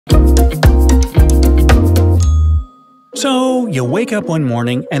So, you wake up one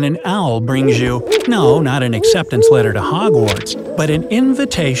morning and an owl brings you, no, not an acceptance letter to Hogwarts, but an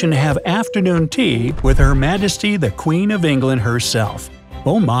invitation to have afternoon tea with Her Majesty the Queen of England herself.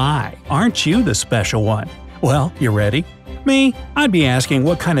 Oh my, aren't you the special one? Well, you ready? Me, I'd be asking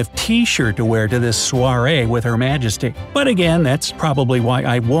what kind of t-shirt to wear to this soiree with Her Majesty. But again, that's probably why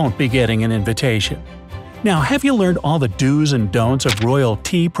I won't be getting an invitation. Now, have you learned all the do's and don'ts of royal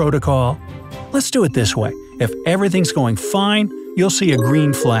tea protocol? Let's do it this way. If everything's going fine, you'll see a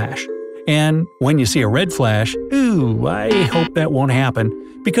green flash. And when you see a red flash, ooh, I hope that won't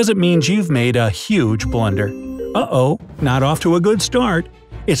happen, because it means you've made a huge blunder. Uh-oh, not off to a good start.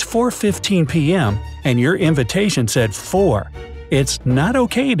 It's 4:15 p.m. and your invitation said 4. It's not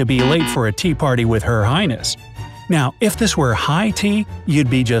okay to be late for a tea party with Her Highness. Now, if this were high tea, you'd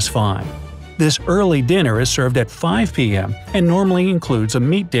be just fine. This early dinner is served at 5 p.m. and normally includes a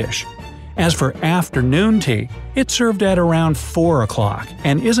meat dish. As for afternoon tea, it's served at around 4 o'clock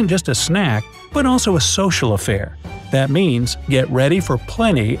and isn't just a snack, but also a social affair. That means get ready for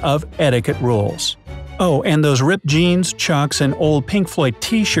plenty of etiquette rules. Oh, and those ripped jeans, chucks, and old Pink Floyd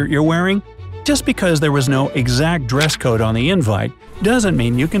t-shirt you're wearing? Just because there was no exact dress code on the invite doesn't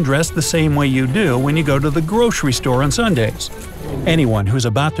mean you can dress the same way you do when you go to the grocery store on Sundays. Anyone who's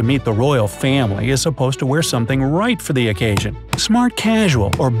about to meet the royal family is supposed to wear something right for the occasion. Smart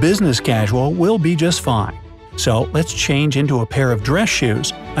casual or business casual will be just fine. So let's change into a pair of dress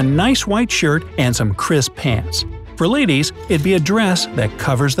shoes, a nice white shirt, and some crisp pants. For ladies, it'd be a dress that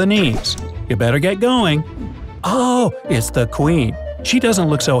covers the knees. You better get going. Oh, it's the Queen. She doesn't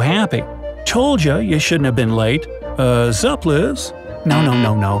look so happy. Told you shouldn't have been late. Sup, Liz?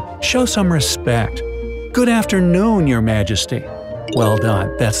 No. Show some respect. Good afternoon, Your Majesty. Well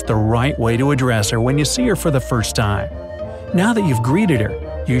done. That's the right way to address her when you see her for the first time. Now that you've greeted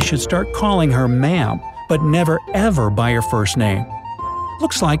her, you should start calling her ma'am, but never ever by her first name.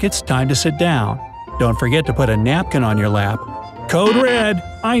 Looks like it's time to sit down. Don't forget to put a napkin on your lap. Code red!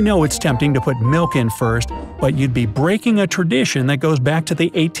 I know it's tempting to put milk in first, but you'd be breaking a tradition that goes back to the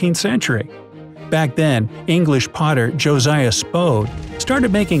 18th century. Back then, English potter Josiah Spode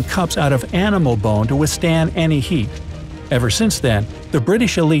started making cups out of animal bone to withstand any heat. Ever since then, the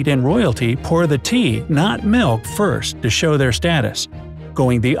British elite and royalty pour the tea, not milk, first to show their status.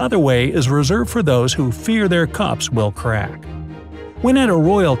 Going the other way is reserved for those who fear their cups will crack. When at a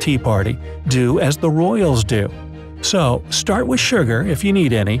royal tea party, do as the royals do. So, start with sugar if you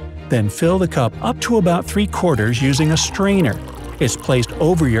need any, then fill the cup up to about 3/4 using a strainer. It's placed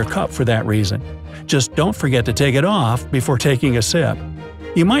over your cup for that reason. Just don't forget to take it off before taking a sip.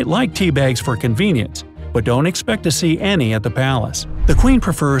 You might like tea bags for convenience, but don't expect to see any at the palace. The Queen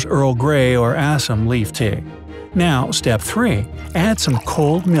prefers Earl Grey or Assam leaf tea. Now, step 3. Add some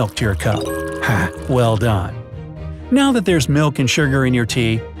cold milk to your cup. Ha! Well done. Now that there's milk and sugar in your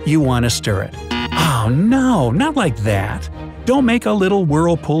tea, you want to stir it. Oh no, not like that! Don't make a little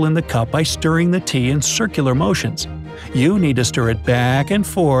whirlpool in the cup by stirring the tea in circular motions. You need to stir it back and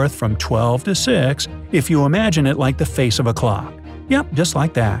forth from 12 to 6 if you imagine it like the face of a clock. Yep, just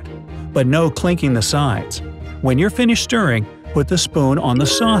like that. But no clinking the sides. When you're finished stirring, put the spoon on the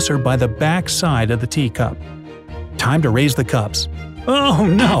saucer by the back side of the teacup. Time to raise the cups. Oh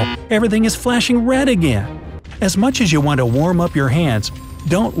no, everything is flashing red again! As much as you want to warm up your hands,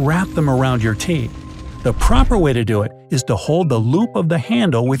 don't wrap them around your tea. The proper way to do it is to hold the loop of the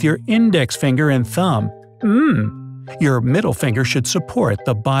handle with your index finger and thumb. Your middle finger should support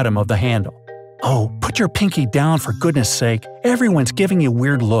the bottom of the handle. Oh, put your pinky down for goodness sake, everyone's giving you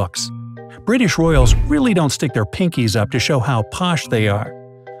weird looks. British royals really don't stick their pinkies up to show how posh they are.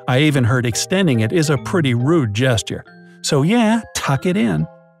 I even heard extending it is a pretty rude gesture. So yeah, tuck it in.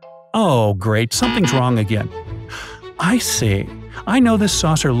 Oh great, something's wrong again. I see. I know this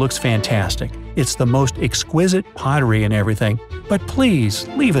saucer looks fantastic. It's the most exquisite pottery and everything, but please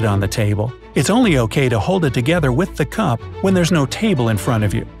leave it on the table. It's only okay to hold it together with the cup when there's no table in front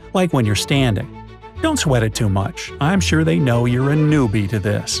of you, like when you're standing. Don't sweat it too much. I'm sure they know you're a newbie to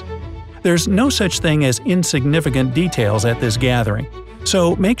this. There's no such thing as insignificant details at this gathering,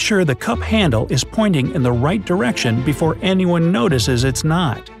 so make sure the cup handle is pointing in the right direction before anyone notices it's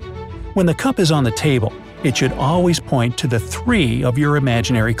not. When the cup is on the table, it should always point to the 3 of your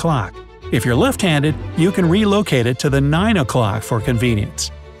imaginary clock. If you're left-handed, you can relocate it to the 9 o'clock for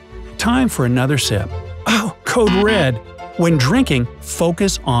convenience. Time for another sip. Oh, code red! When drinking,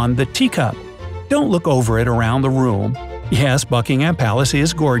 focus on the teacup. Don't look over it around the room. Yes, Buckingham Palace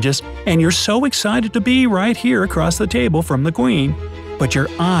is gorgeous, and you're so excited to be right here across the table from the Queen. But your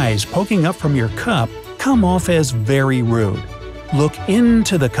eyes poking up from your cup come off as very rude. Look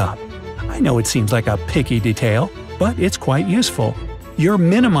into the cup. I know it seems like a picky detail, but it's quite useful. You're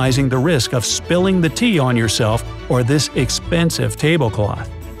minimizing the risk of spilling the tea on yourself or this expensive tablecloth.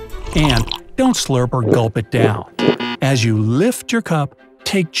 And don't slurp or gulp it down. As you lift your cup,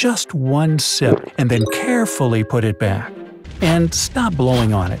 take just one sip and then carefully put it back. And stop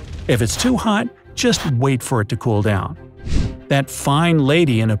blowing on it. If it's too hot, just wait for it to cool down. That fine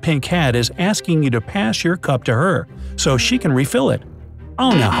lady in a pink hat is asking you to pass your cup to her so she can refill it. Oh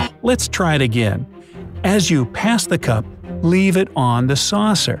no, let's try it again. As you pass the cup, leave it on the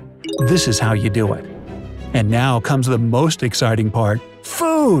saucer. This is how you do it. And now comes the most exciting part –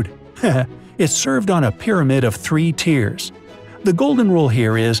 food! It's served on a pyramid of 3 tiers. The golden rule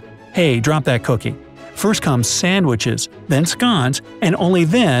here is, hey, drop that cookie. First comes sandwiches, then scones, and only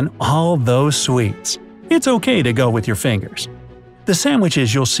then all those sweets. It's okay to go with your fingers. The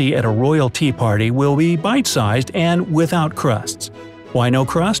sandwiches you'll see at a royal tea party will be bite-sized and without crusts. Why no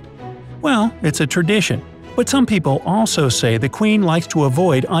crust? Well, it's a tradition, but some people also say the Queen likes to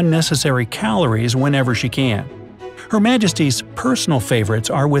avoid unnecessary calories whenever she can. Her Majesty's personal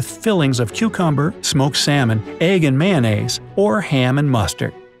favorites are with fillings of cucumber, smoked salmon, egg and mayonnaise, or ham and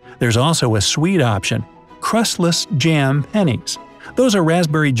mustard. There's also a sweet option – crustless jam pennies. Those are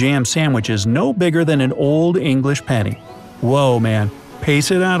raspberry jam sandwiches no bigger than an old English penny. Whoa, man, pace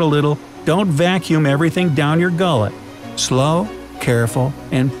it out a little. Don't vacuum everything down your gullet. Slow, careful,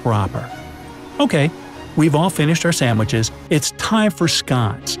 and proper. Okay, we've all finished our sandwiches. It's time for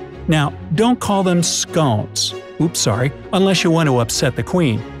scones. Now, don't call them scones. Oops, sorry, unless you want to upset the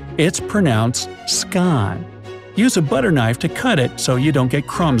Queen. It's pronounced scone. Use a butter knife to cut it so you don't get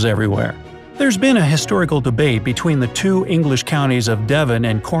crumbs everywhere. There's been a historical debate between the 2 English counties of Devon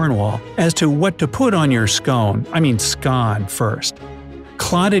and Cornwall as to what to put on your scone first.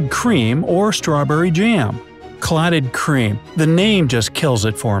 Clotted cream or strawberry jam. Clotted cream. The name just kills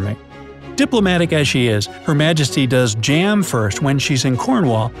it for me. Diplomatic as she is, Her Majesty does jam first when she's in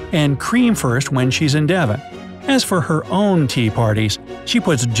Cornwall and cream first when she's in Devon. As for her own tea parties, she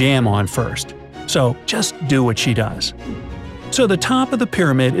puts jam on first. So just do what she does. So the top of the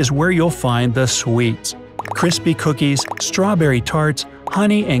pyramid is where you'll find the sweets. Crispy cookies, strawberry tarts,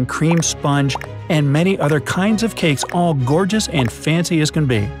 honey and cream sponge, and many other kinds of cakes all gorgeous and fancy as can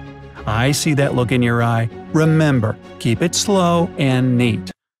be. I see that look in your eye. Remember, keep it slow and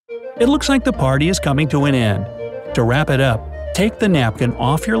neat. It looks like the party is coming to an end. To wrap it up, take the napkin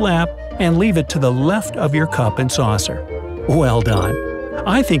off your lap and leave it to the left of your cup and saucer. Well done!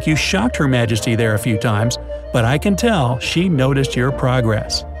 I think you shocked Her Majesty there a few times, but I can tell she noticed your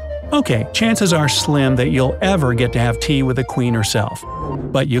progress. Okay, chances are slim that you'll ever get to have tea with the Queen herself.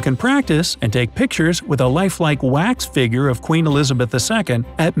 But you can practice and take pictures with a lifelike wax figure of Queen Elizabeth II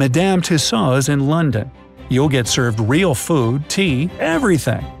at Madame Tussauds in London. You'll get served real food, tea,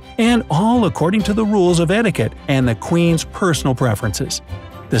 everything. And all according to the rules of etiquette and the Queen's personal preferences.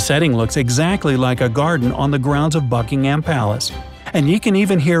 The setting looks exactly like a garden on the grounds of Buckingham Palace, and you can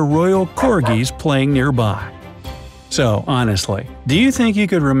even hear royal corgis playing nearby. So, honestly, do you think you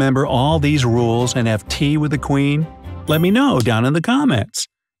could remember all these rules and have tea with the Queen? Let me know down in the comments.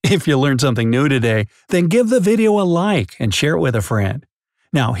 If you learned something new today, then give the video a like and share it with a friend.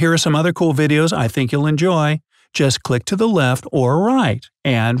 Now, here are some other cool videos I think you'll enjoy. Just click to the left or right,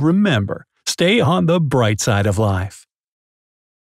 and remember, stay on the bright side of life.